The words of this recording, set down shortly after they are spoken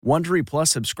Wondery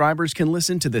Plus subscribers can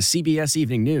listen to the CBS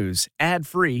Evening News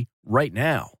ad-free right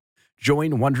now.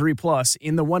 Join Wondery Plus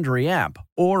in the Wondery app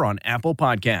or on Apple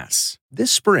Podcasts.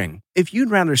 This spring, if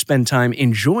you'd rather spend time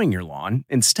enjoying your lawn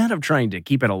instead of trying to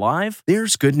keep it alive,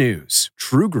 there's good news.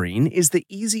 True Green is the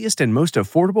easiest and most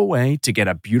affordable way to get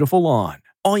a beautiful lawn.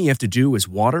 All you have to do is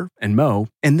water and mow,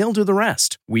 and they'll do the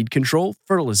rest. Weed control,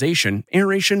 fertilization,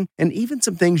 aeration, and even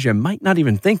some things you might not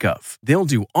even think of. They'll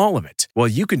do all of it, while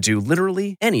you can do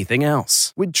literally anything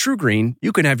else. With True Green,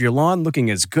 you can have your lawn looking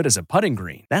as good as a putting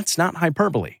green. That's not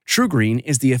hyperbole. True Green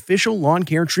is the official lawn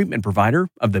care treatment provider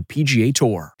of the PGA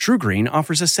Tour. True Green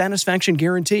offers a satisfaction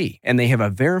guarantee, and they have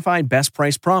a verified best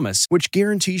price promise, which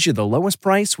guarantees you the lowest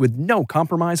price with no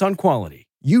compromise on quality.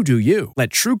 You do you. Let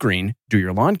True Green do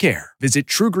your lawn care. Visit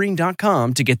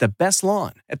TrueGreen.com to get the best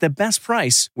lawn at the best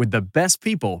price with the best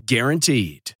people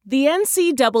guaranteed. The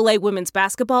NCAA women's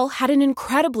basketball had an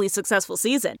incredibly successful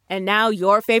season, and now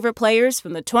your favorite players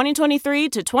from the 2023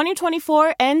 to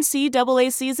 2024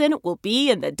 NCAA season will be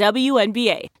in the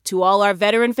WNBA. To all our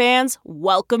veteran fans,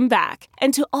 welcome back.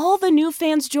 And to all the new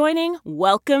fans joining,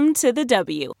 welcome to the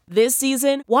W. This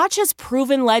season, watch as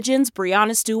proven legends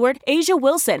Breanna Stewart, Asia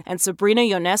Wilson, and Sabrina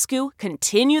Ionescu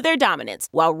continue their dominance,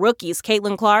 while rookies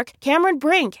Caitlin Clark, Cameron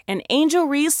Brink, and Angel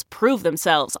Reese prove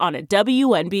themselves on a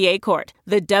WNBA court.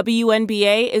 The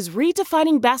WNBA is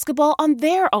redefining basketball on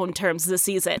their own terms this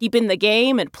season, keeping the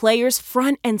game and players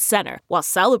front and center, while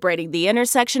celebrating the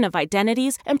intersection of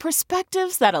identities and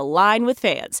perspectives that align with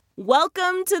fans.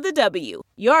 Welcome to the W.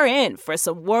 You're in for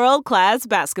some world-class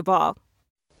basketball.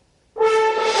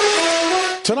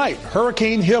 Tonight,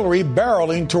 Hurricane Hilary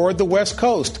barreling toward the West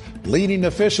Coast, leading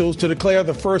officials to declare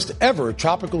the first ever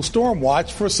tropical storm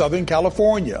watch for Southern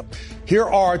California. Here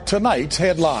are tonight's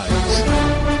headlines.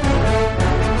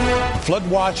 Flood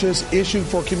watches issued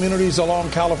for communities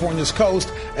along California's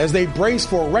coast as they brace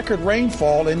for record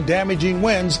rainfall and damaging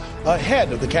winds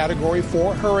ahead of the Category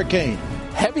 4 hurricane.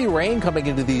 Heavy rain coming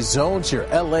into these zones here,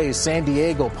 LA, San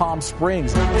Diego, Palm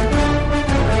Springs.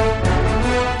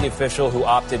 The official who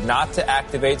opted not to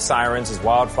activate sirens as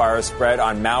wildfires spread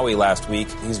on Maui last week.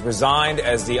 He's resigned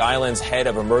as the island's head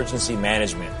of emergency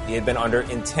management. He had been under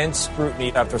intense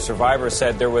scrutiny after survivors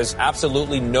said there was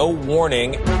absolutely no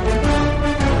warning.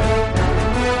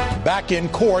 Back in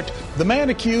court, the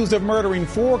man accused of murdering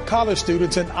 4 college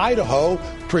students in Idaho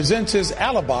presents his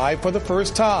alibi for the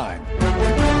first time.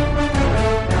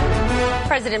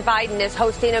 President Biden is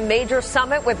hosting a major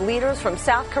summit with leaders from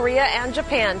South Korea and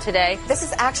Japan today. This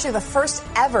is actually the first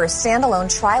ever standalone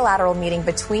trilateral meeting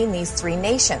between these 3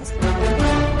 nations.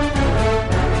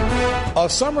 A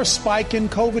summer spike in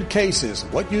COVID cases,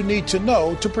 what you need to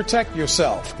know to protect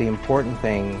yourself. The important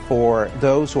thing for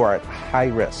those who are at high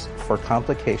risk for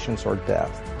complications or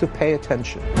death, to pay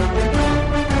attention.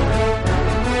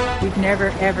 We've never,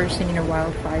 ever seen a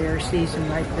wildfire season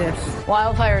like this.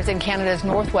 Wildfires in Canada's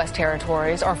Northwest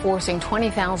Territories are forcing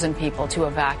 20,000 people to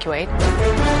evacuate.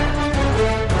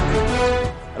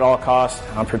 At all costs,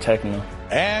 I'm protecting them.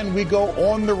 And we go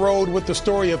on the road with the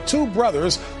story of 2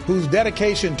 brothers whose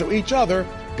dedication to each other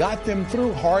got them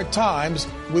through hard times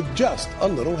with just a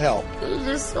little help. There's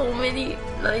just so many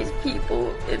nice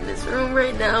people in this room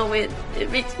right now, and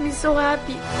it makes me so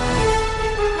happy.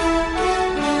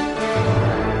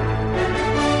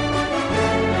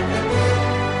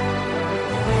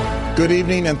 Good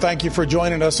evening, and thank you for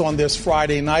joining us on this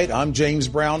Friday night. I'm James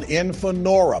Brown in for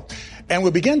Norah. And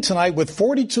we begin tonight with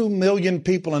 42 million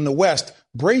people in the West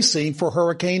bracing for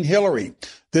Hurricane Hilary.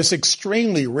 This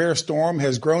extremely rare storm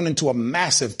has grown into a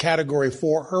massive Category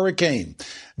 4 hurricane.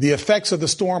 The effects of the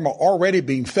storm are already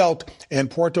being felt in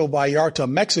Puerto Vallarta,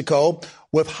 Mexico,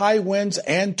 with high winds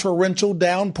and torrential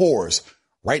downpours.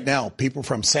 Right now, people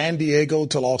from San Diego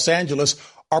to Los Angeles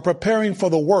are preparing for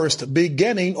the worst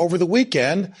beginning over the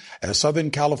weekend as Southern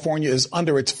California is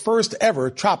under its first ever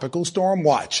tropical storm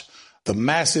watch. The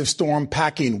massive storm,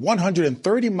 packing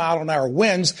 130-mile-an-hour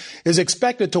winds, is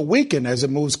expected to weaken as it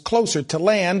moves closer to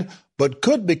land, but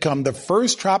could become the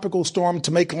first tropical storm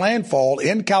to make landfall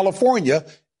in California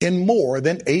in more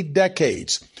than 8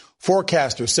 decades.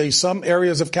 Forecasters say some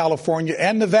areas of California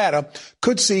and Nevada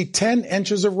could see 10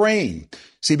 inches of rain.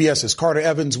 CBS's Carter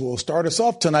Evans will start us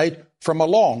off tonight from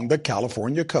along the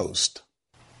California coast.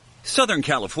 Southern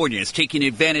California is taking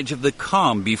advantage of the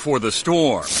calm before the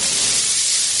storm,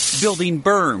 building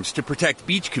berms to protect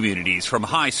beach communities from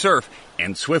high surf,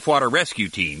 and swiftwater rescue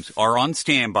teams are on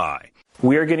standby.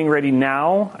 We are getting ready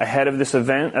now ahead of this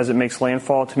event as it makes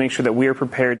landfall to make sure that we are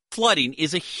prepared. Flooding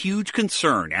is a huge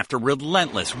concern after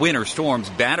relentless winter storms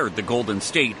battered the Golden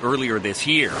State earlier this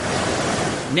year.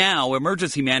 Now,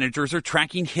 emergency managers are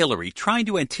tracking Hillary, trying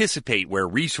to anticipate where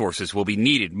resources will be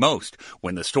needed most.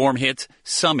 When the storm hits,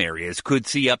 some areas could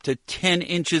see up to 10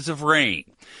 inches of rain.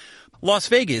 Las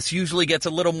Vegas usually gets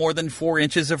a little more than 4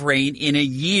 inches of rain in a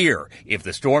year. If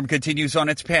the storm continues on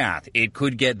its path, it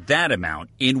could get that amount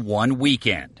in one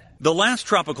weekend. The last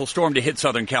tropical storm to hit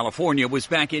Southern California was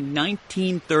back in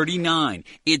 1939.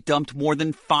 It dumped more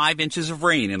than 5 inches of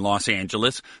rain in Los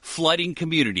Angeles, flooding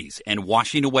communities and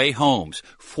washing away homes.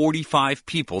 45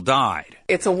 people died.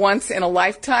 It's a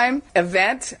once-in-a-lifetime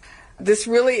event. This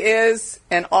really is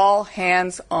an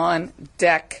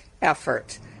all-hands-on-deck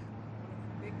effort.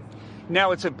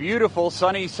 Now, it's a beautiful,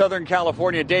 sunny Southern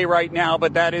California day right now,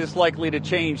 but that is likely to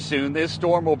change soon. This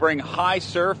storm will bring high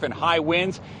surf and high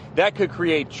winds. That could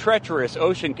create treacherous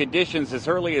ocean conditions as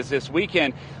early as this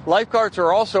weekend. Lifeguards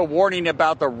are also warning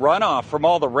about the runoff from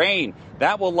all the rain.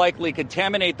 That will likely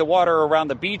contaminate the water around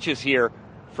the beaches here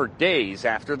for days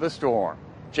after the storm.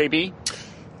 JB?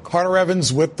 Carter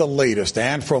Evans with the latest.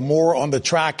 And for more on the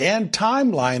track and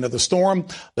timeline of the storm,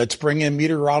 let's bring in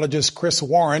meteorologist Chris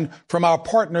Warren from our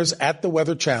partners at the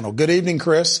Weather Channel. Good evening,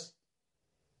 Chris.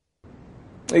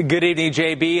 Good evening,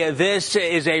 JB. This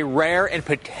is a rare and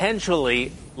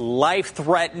potentially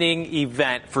life-threatening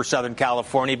event for Southern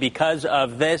California because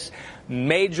of this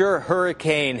major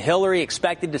hurricane. Hillary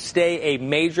expected to stay a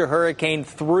major hurricane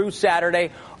through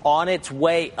Saturday on its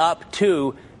way up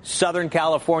to Southern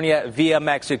California via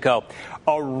Mexico.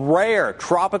 A rare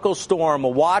tropical storm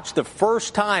watch, the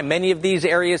first time many of these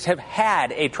areas have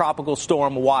had a tropical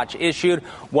storm watch issued.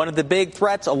 One of the big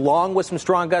threats, along with some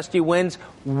strong gusty winds,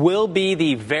 will be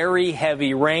the very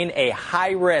heavy rain, a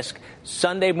high risk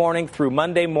Sunday morning through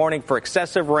Monday morning for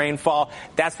excessive rainfall.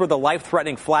 That's where the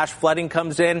life-threatening flash flooding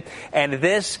comes in. And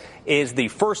this is the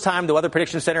first time the Weather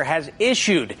Prediction Center has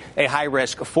issued a high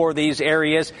risk for these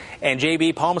areas. And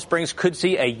JB, Palm Springs could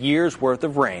see a year's worth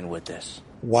of rain with this.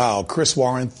 Wow, Chris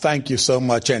Warren, thank you so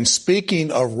much. And speaking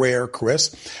of rare,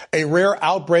 Chris, a rare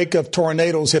outbreak of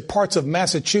tornadoes hit parts of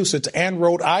Massachusetts and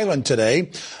Rhode Island today.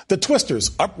 The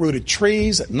twisters uprooted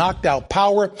trees, knocked out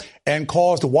power, and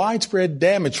caused widespread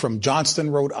damage from Johnston,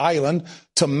 Rhode Island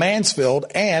to Mansfield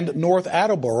and North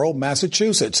Attleboro,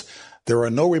 Massachusetts. There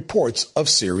are no reports of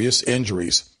serious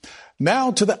injuries.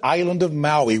 Now to the island of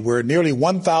Maui, where nearly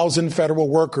 1,000 federal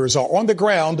workers are on the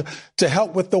ground to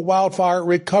help with the wildfire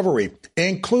recovery,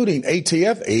 including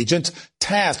ATF agents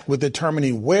tasked with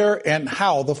determining where and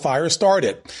how the fire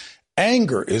started.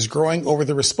 Anger is growing over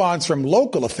the response from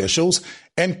local officials,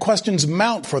 and questions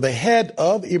mount for the head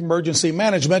of emergency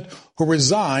management, who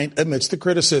resigned amidst the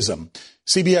criticism.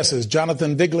 CBS's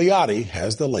Jonathan Vigliotti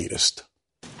has the latest.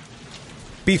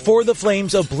 Before the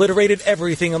flames obliterated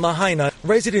everything in Lahaina,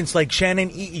 residents like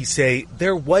Shannon I'i say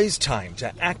there was time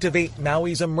to activate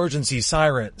Maui's emergency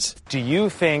sirens. Do you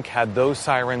think had those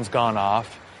sirens gone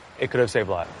off, it could have saved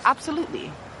lives?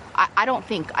 Absolutely. I don't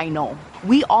think I know.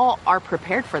 We all are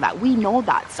prepared for that. We know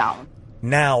that sound.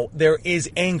 Now there is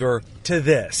anger to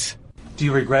this. Do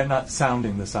you regret not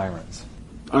sounding the sirens?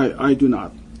 I do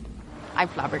not. I'm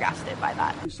flabbergasted by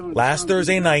that. Last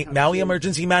Thursday night, Maui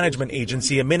Emergency Management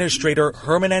Agency Administrator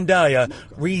Herman Andaya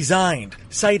resigned,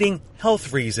 citing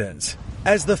health reasons.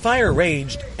 As the fire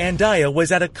raged, Andaya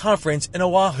was at a conference in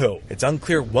Oahu. It's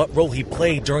unclear what role he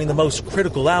played during the most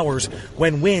critical hours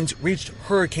when winds reached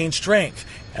hurricane strength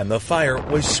and the fire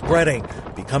was spreading,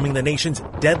 becoming the nation's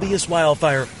deadliest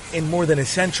wildfire in more than a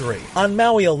century. On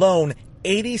Maui alone,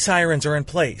 80 sirens are in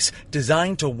place,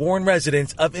 designed to warn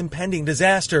residents of impending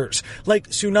disasters like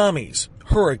tsunamis,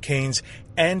 hurricanes,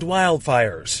 and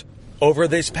wildfires. Over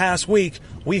this past week,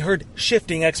 we heard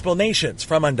shifting explanations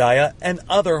from Andaya and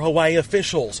other Hawaii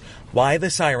officials why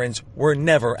the sirens were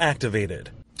never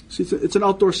activated. See, it's an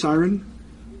outdoor siren,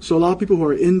 so a lot of people who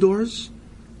are indoors,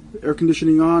 air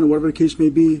conditioning on, whatever the case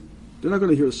may be, they're not going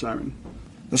to hear the siren.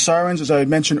 The sirens, as I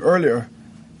mentioned earlier,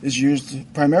 is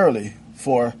used primarily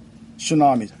for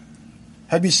tsunami.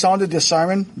 Had we sounded the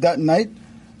siren that night,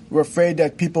 we're afraid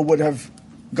that people would have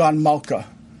gone Mauka.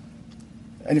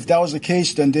 And if that was the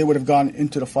case, then they would have gone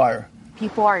into the fire.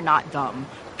 People are not dumb.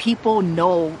 People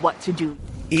know what to do.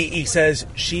 I'i says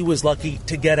she was lucky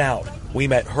to get out. We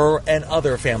met her and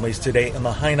other families today in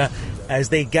Lahaina as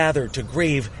they gathered to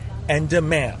grieve and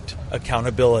demand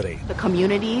accountability. The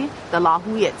community, the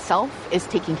Lahui itself, is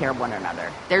taking care of one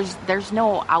another. There's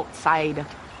no outside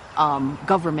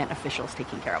government officials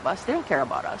taking care of us. They don't care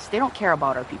about us. They don't care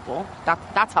about our people.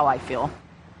 That's how I feel.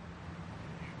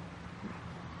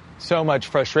 So much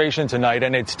frustration tonight,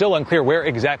 and it's still unclear where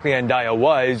exactly Andaya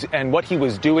was and what he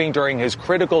was doing during his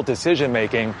critical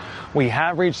decision-making. We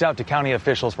have reached out to county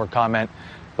officials for comment,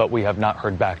 but we have not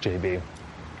heard back, JB.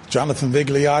 Jonathan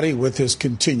Vigliotti with his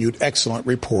continued excellent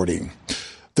reporting.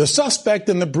 The suspect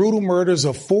in the brutal murders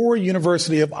of 4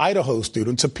 University of Idaho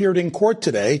students appeared in court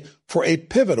today for a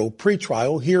pivotal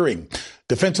pretrial hearing.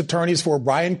 Defense attorneys for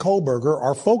Bryan Kohberger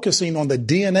are focusing on the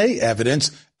DNA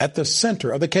evidence at the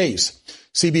center of the case.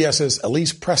 CBS's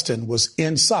Elise Preston was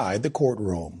inside the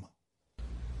courtroom.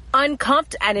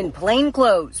 Uncuffed and in plain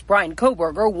clothes, Bryan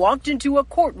Kohberger walked into a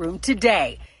courtroom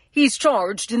today. He's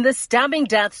charged in the stabbing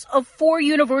deaths of 4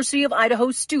 University of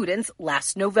Idaho students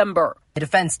last November. The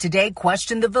defense today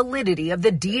questioned the validity of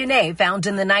the DNA found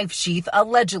in the knife sheath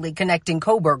allegedly connecting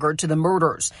Kohberger to the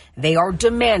murders. They are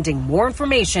demanding more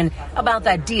information about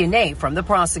that DNA from the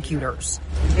prosecutors.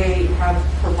 They have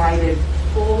provided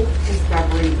full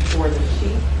discovery for the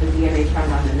sheath, the DNA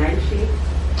found on the knife sheath,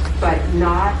 but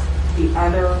not the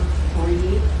other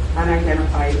 3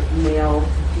 unidentified male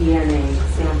DNA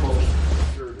samples.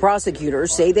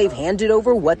 Prosecutors say they've handed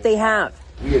over what they have.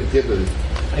 We have given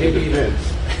the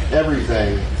defense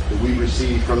everything that we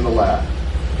received from the lab.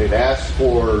 They've asked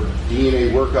for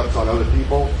DNA workups on other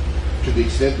people. To the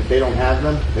extent that they don't have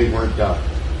them, they weren't done.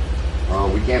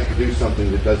 We can't produce something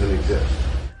that doesn't exist.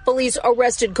 Police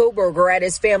arrested Kohberger at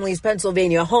his family's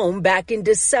Pennsylvania home back in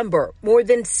December, more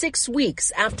than 6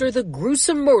 weeks after the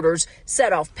gruesome murders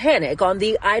set off panic on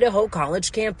the Idaho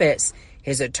College campus.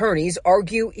 His attorneys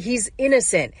argue he's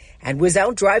innocent and was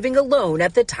out driving alone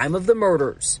at the time of the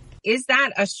murders. Is that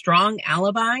a strong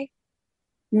alibi?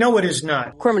 No, it is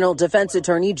not. Criminal defense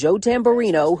attorney Joe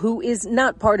Tamburino, who is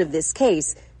not part of this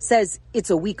case, says it's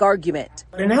a weak argument.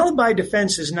 An alibi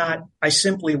defense is not, I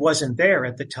simply wasn't there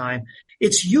at the time.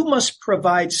 It's you must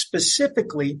provide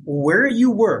specifically where you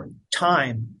were,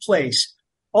 time, place.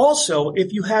 Also,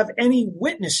 if you have any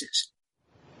witnesses.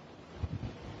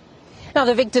 Now,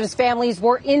 the victims' families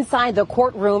were inside the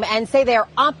courtroom and say they are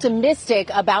optimistic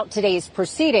about today's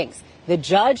proceedings. The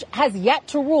judge has yet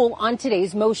to rule on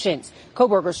today's motions.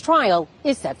 Kohberger's trial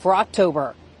is set for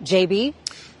October. JB?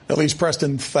 Elise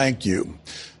Preston, thank you.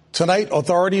 Tonight,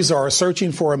 authorities are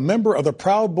searching for a member of the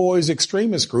Proud Boys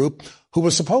extremist group who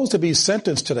was supposed to be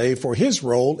sentenced today for his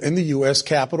role in the U.S.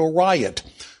 Capitol riot.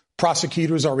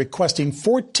 Prosecutors are requesting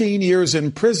 14 years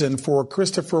in prison for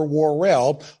Christopher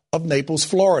Worrell of Naples,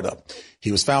 Florida.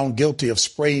 He was found guilty of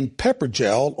spraying pepper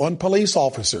gel on police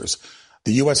officers.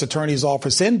 The U.S. Attorney's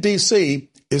Office in D.C.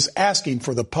 is asking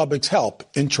for the public's help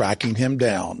in tracking him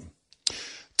down.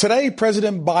 Today,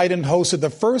 President Biden hosted the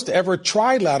first ever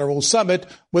trilateral summit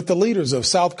with the leaders of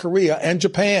South Korea and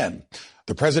Japan.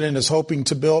 The president is hoping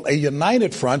to build a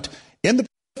united front in the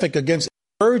Pacific against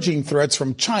emerging threats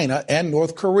from China and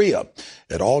North Korea.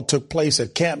 It all took place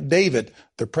at Camp David,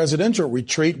 the presidential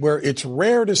retreat where it's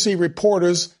rare to see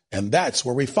reporters, and that's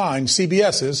where we find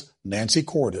CBS's Nancy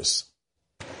Cordes.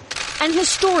 An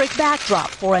historic backdrop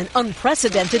for an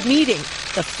unprecedented meeting,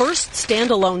 the first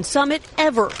standalone summit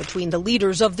ever between the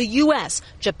leaders of the U.S.,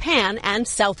 Japan, and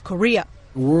South Korea.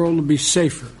 The world will be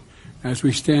safer as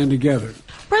we stand together.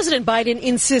 President Biden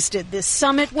insisted this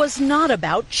summit was not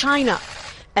about China.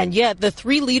 And yet the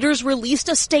 3 leaders released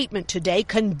a statement today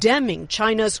condemning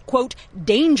China's, quote,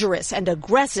 dangerous and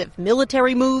aggressive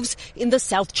military moves in the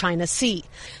South China Sea.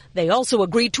 They also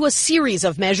agreed to a series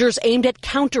of measures aimed at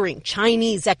countering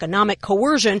Chinese economic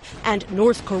coercion and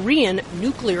North Korean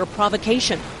nuclear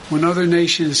provocation. When other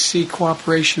nations seek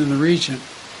cooperation in the region,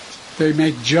 they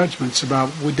make judgments about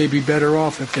would they be better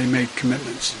off if they make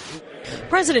commitments.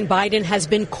 President Biden has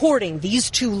been courting these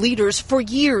 2 leaders for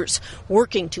years,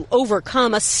 working to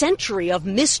overcome a century of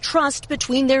mistrust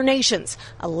between their nations,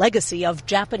 a legacy of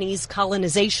Japanese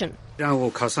colonization.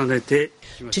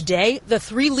 Today, the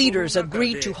 3 leaders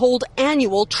agreed to hold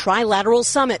annual trilateral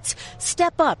summits,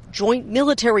 step up joint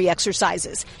military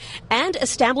exercises, and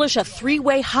establish a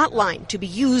 3-way hotline to be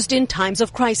used in times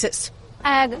of crisis.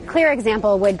 A clear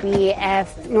example would be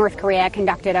if North Korea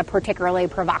conducted a particularly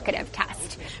provocative test.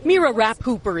 Mira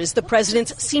Rapp-Hooper is the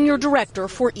president's senior director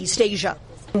for East Asia.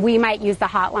 We might use the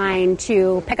hotline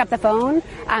to pick up the phone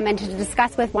and to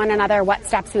discuss with one another what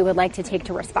steps we would like to take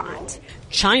to respond.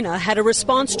 China had a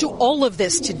response to all of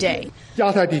this today.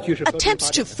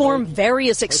 Attempts to form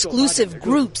various exclusive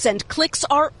groups and cliques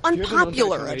are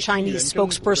unpopular, a Chinese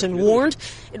spokesperson warned.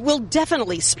 It will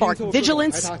definitely spark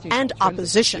vigilance and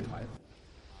opposition.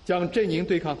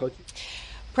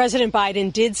 President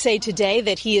Biden did say today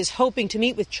that he is hoping to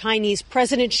meet with Chinese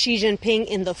President Xi Jinping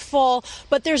in the fall,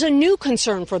 but there's a new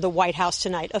concern for the White House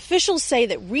tonight. Officials say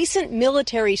that recent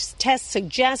military tests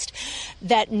suggest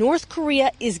that North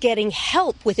Korea is getting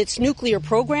help with its nuclear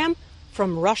program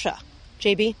from Russia.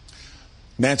 JB?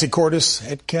 Nancy Cordes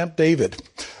at Camp David.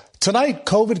 Tonight,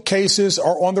 COVID cases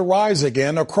are on the rise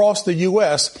again across the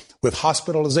U.S., with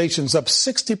hospitalizations up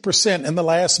 60% in the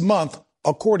last month,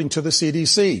 according to the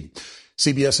CDC.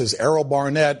 CBS's Errol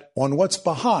Barnett on what's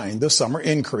behind the summer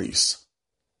increase.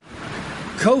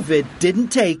 COVID didn't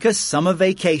take a summer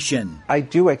vacation. I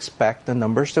do expect the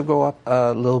numbers to go up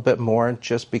a little bit more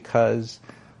just because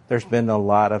there's been a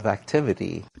lot of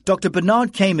activity. Dr.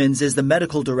 Bernard Kamens is the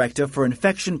medical director for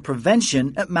infection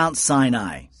prevention at Mount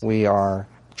Sinai. We are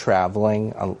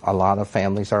traveling. A lot of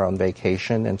families are on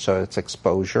vacation, and so it's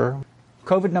exposure.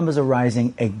 COVID numbers are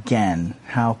rising again.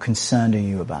 How concerned are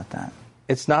you about that?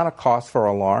 It's not a cause for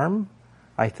alarm.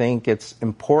 I think it's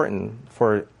important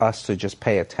for us to just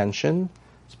pay attention,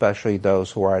 especially those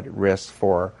who are at risk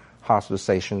for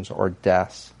hospitalizations or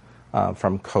deaths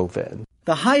from COVID.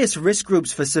 The highest risk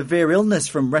groups for severe illness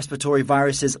from respiratory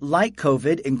viruses like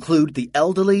COVID include the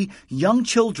elderly, young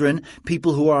children,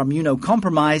 people who are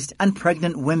immunocompromised, and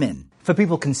pregnant women. For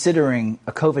people considering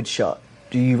a COVID shot,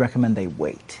 do you recommend they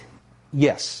wait?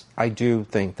 Yes, I do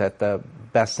think that the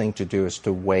best thing to do is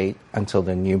to wait until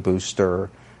the new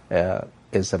booster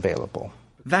is available.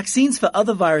 Vaccines for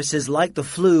other viruses like the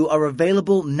flu are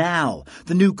available now.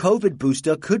 The new COVID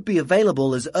booster could be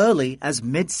available as early as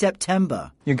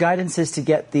mid-September. Your guidance is to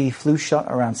get the flu shot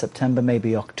around September,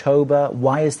 maybe October.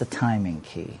 Why is the timing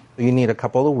key? You need a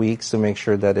couple of weeks to make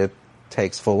sure that it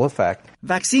takes full effect.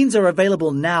 Vaccines are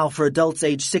available now for adults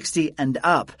age 60 and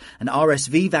up. An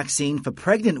RSV vaccine for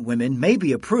pregnant women may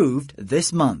be approved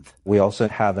this month. We also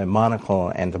have a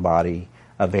monoclonal antibody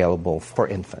available for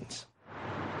infants.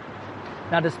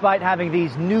 Now, despite having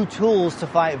these new tools to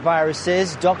fight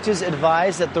viruses, doctors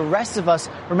advise that the rest of us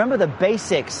remember the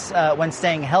basics when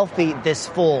staying healthy this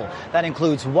fall. That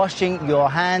includes washing your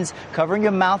hands, covering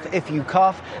your mouth if you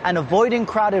cough, and avoiding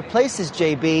crowded places,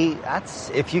 JB. That's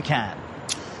if you can.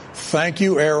 Thank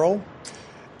you, Errol.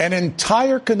 An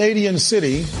entire Canadian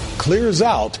city clears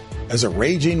out as a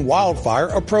raging wildfire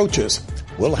approaches.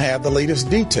 We'll have the latest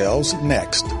details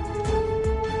next.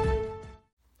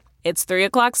 It's 3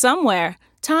 o'clock somewhere.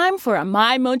 Time for a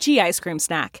My Mochi ice cream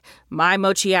snack. My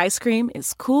Mochi ice cream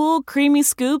is cool, creamy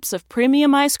scoops of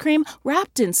premium ice cream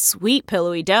wrapped in sweet,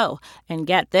 pillowy dough. And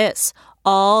get this,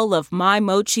 all of My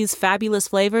Mochi's fabulous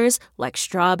flavors, like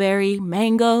strawberry,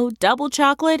 mango, double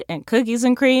chocolate, and cookies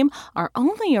and cream, are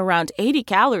only around 80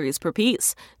 calories per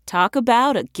piece. Talk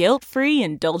about a guilt-free,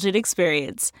 indulgent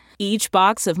experience. Each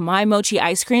box of My Mochi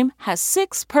ice cream has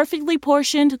 6 perfectly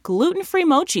portioned, gluten-free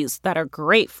mochis that are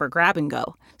great for grab and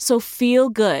go. So feel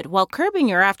good while curbing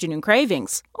your afternoon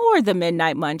cravings, or the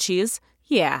midnight munchies.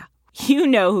 Yeah, you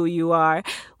know who you are,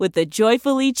 with the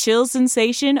joyfully chill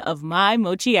sensation of My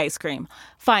Mochi ice cream.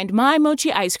 Find My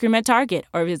Mochi ice cream at Target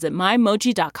or visit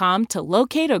MyMochi.com to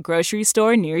locate a grocery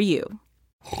store near you.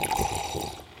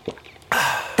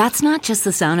 That's not just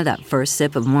the sound of that first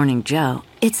sip of Morning Joe.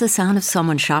 It's the sound of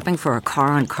someone shopping for a car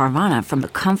on Carvana from the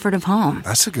comfort of home.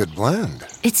 That's a good blend.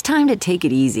 It's time to take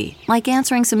it easy, like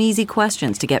answering some easy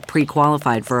questions to get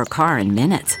pre-qualified for a car in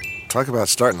minutes. Talk about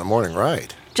starting the morning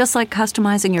right. Just like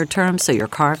customizing your terms so your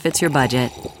car fits your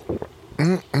budget.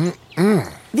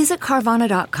 Visit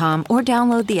Carvana.com or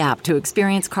download the app to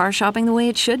experience car shopping the way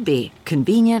it should be.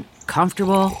 Convenient,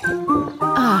 comfortable.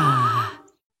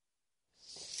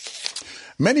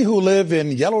 Many who live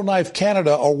in Yellowknife,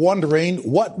 Canada are wondering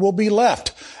what will be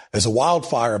left as a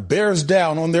wildfire bears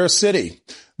down on their city.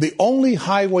 The only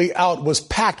highway out was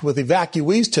packed with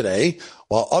evacuees today,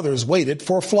 while others waited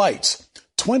for flights.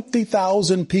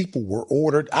 20,000 people were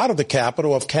ordered out of the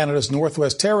capital of Canada's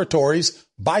Northwest Territories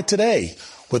by today,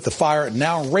 with the fire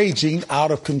now raging out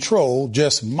of control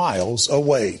just miles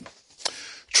away.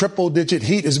 Triple-digit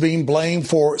heat is being blamed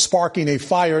for sparking a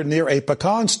fire near a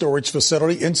pecan storage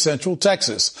facility in central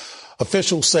Texas.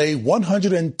 Officials say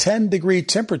 110-degree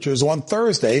temperatures on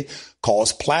Thursday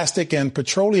caused plastic and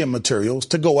petroleum materials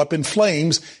to go up in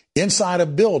flames inside a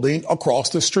building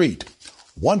across the street.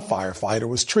 One firefighter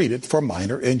was treated for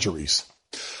minor injuries.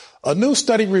 A new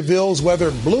study reveals whether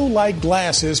blue light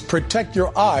glasses protect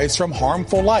your eyes from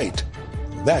harmful light.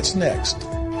 That's next.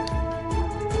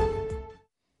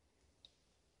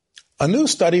 A new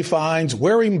study finds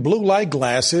wearing blue light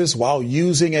glasses while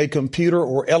using a computer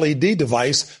or LED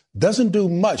device doesn't do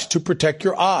much to protect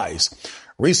your eyes.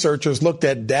 Researchers looked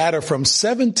at data from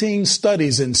 17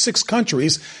 studies in 6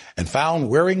 countries and found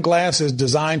wearing glasses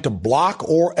designed to block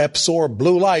or absorb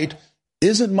blue light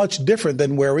isn't much different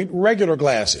than wearing regular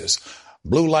glasses.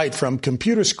 Blue light from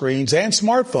computer screens and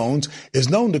smartphones is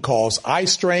known to cause eye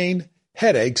strain,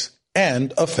 headaches,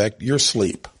 and affect your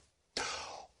sleep.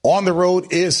 On the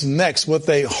Road is next with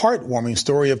a heartwarming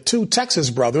story of 2 Texas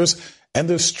brothers and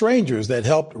the strangers that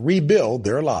helped rebuild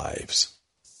their lives.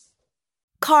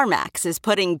 CarMax is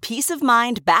putting peace of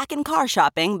mind back in car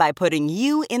shopping by putting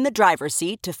you in the driver's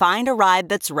seat to find a ride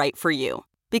that's right for you.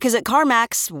 Because at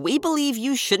CarMax, we believe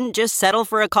you shouldn't just settle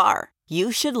for a car.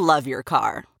 You should love your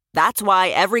car. That's why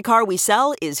every car we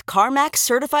sell is CarMax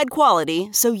certified quality,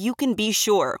 so you can be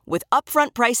sure with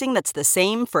upfront pricing that's the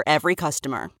same for every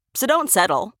customer. So don't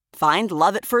settle. Find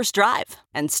love at first drive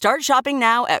and start shopping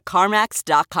now at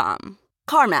CarMax.com.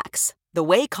 CarMax, the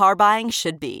way car buying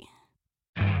should be.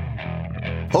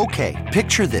 Okay,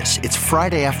 picture this. It's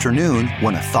Friday afternoon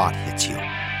when a thought hits you.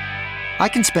 I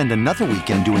can spend another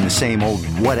weekend doing the same old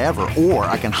whatever, or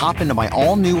I can hop into my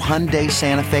all-new Hyundai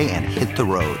Santa Fe and hit the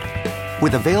road.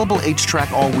 With available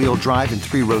H-Track all-wheel drive and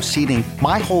 3-row seating,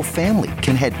 my whole family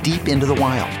can head deep into the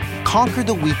wild. Conquer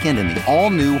the weekend in the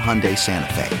all-new Hyundai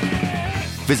Santa Fe.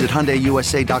 Visit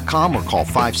HyundaiUSA.com or call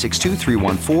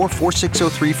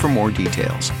 562-314-4603 for more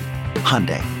details.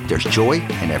 Hyundai, there's joy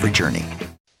in every journey.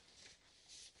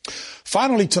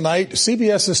 Finally tonight,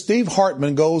 CBS's Steve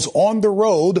Hartman goes on the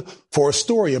road for a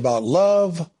story about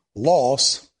love,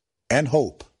 loss, and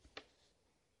hope.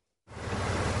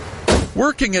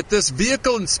 Working at this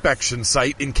vehicle inspection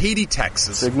site in Katy,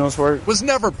 Texas, was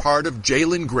never part of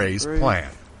Jalen Gray's plan.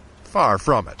 Far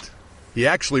from it. He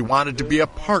actually wanted to be a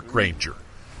park ranger,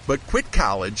 but quit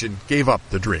college and gave up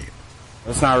the dream.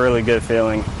 It's not a really good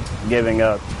feeling, giving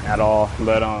up at all.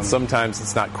 But sometimes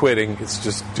it's not quitting, it's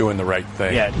just doing the right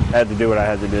thing. Yeah, I had to do what I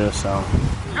had to do, so.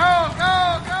 Go,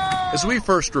 go, go! As we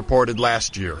first reported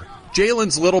last year,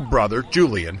 Jalen's little brother,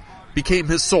 Julian, became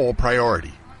his sole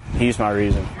priority. He's my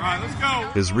reason. All right, let's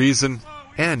go. His reason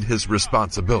and his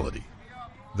responsibility.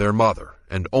 Their mother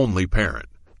and only parent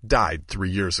died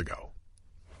 3 years ago.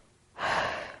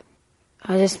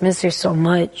 I just miss her so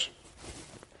much.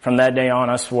 From that day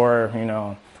on, I swore,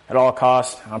 at all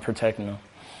costs, I'm protecting them.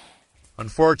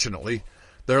 Unfortunately,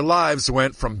 their lives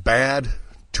went from bad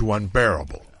to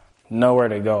unbearable. Nowhere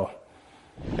to go.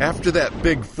 After that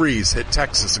big freeze hit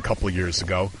Texas a couple years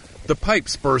ago, the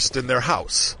pipes burst in their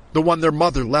house, the one their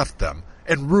mother left them,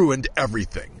 and ruined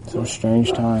everything. Some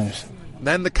strange times.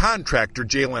 Then the contractor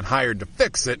Jalen hired to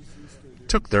fix it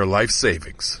took their life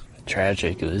savings.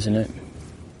 Tragic, isn't it?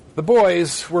 The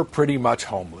boys were pretty much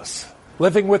homeless,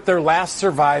 living with their last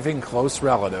surviving close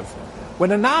relative,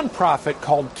 when a nonprofit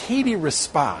called Katy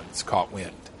Responds caught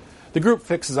wind. The group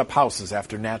fixes up houses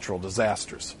after natural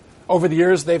disasters. Over the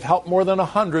years, they've helped more than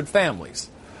 100 families,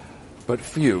 but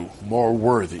few more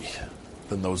worthy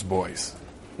than those boys.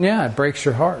 Yeah, it breaks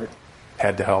your heart.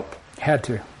 Had to help. Had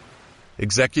to.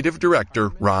 Executive Director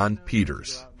Ron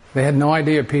Peters. They had no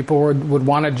idea people would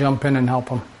want to jump in and help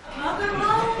them.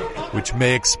 Which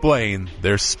may explain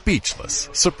their speechless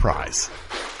surprise.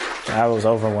 I was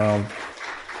overwhelmed.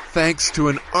 Thanks to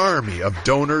an army of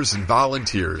donors and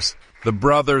volunteers, the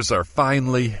brothers are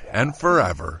finally and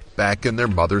forever back in their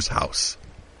mother's house.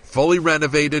 Fully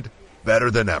renovated, better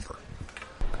than ever.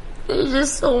 There's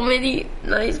just so many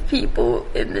nice people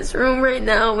in this room right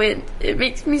now, and it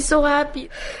makes me so happy.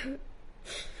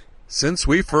 Since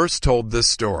we first told this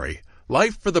story,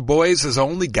 life for the boys has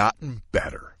only gotten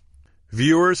better.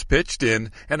 Viewers pitched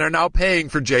in and are now paying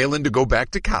for Jalen to go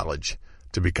back to college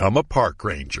to become a park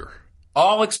ranger.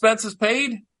 All expenses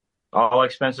paid? All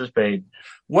expenses paid.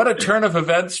 What a turn of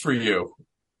events for you.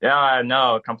 Yeah, I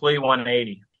know. Complete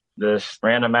 180. This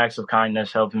random acts of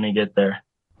kindness helping me get there.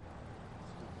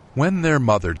 When their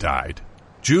mother died,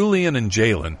 Julian and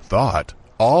Jalen thought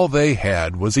all they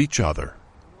had was each other.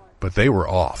 But they were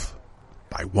off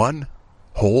by one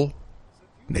whole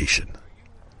nation.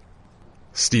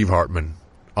 Steve Hartman,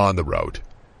 on the road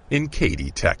in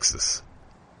Katy, Texas.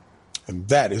 And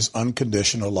that is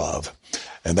unconditional love.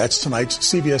 And that's tonight's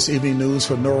CBS Evening News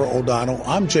for Norah O'Donnell.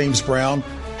 I'm James Brown.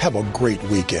 Have a great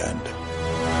weekend.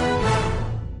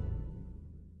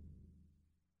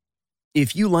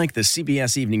 If you like the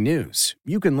CBS Evening News,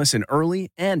 you can listen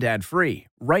early and ad-free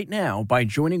right now by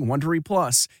joining Wondery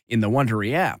Plus in the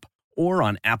Wondery app or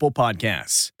on Apple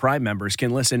Podcasts. Prime members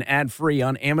can listen ad-free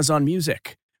on Amazon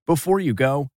Music. Before you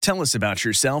go, tell us about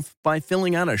yourself by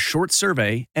filling out a short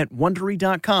survey at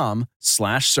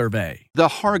Wondery.com/survey. The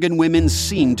Hargan women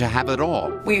seemed to have it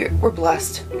all. We were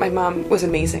blessed. My mom was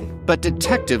amazing. But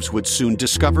detectives would soon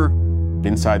discover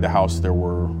inside the house there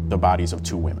were the bodies of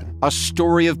 2 women. A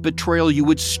story of betrayal you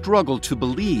would struggle to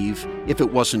believe if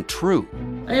it wasn't true.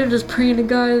 I am just praying to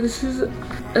God, this is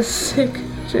a sick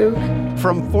joke.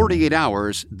 From 48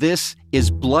 Hours, this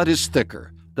is Blood is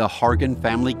Thicker, the Hargan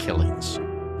family killings.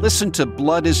 Listen to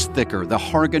Blood is Thicker, the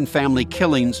Hargan family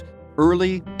killings,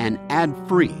 early and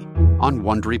ad-free on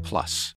Wondery Plus.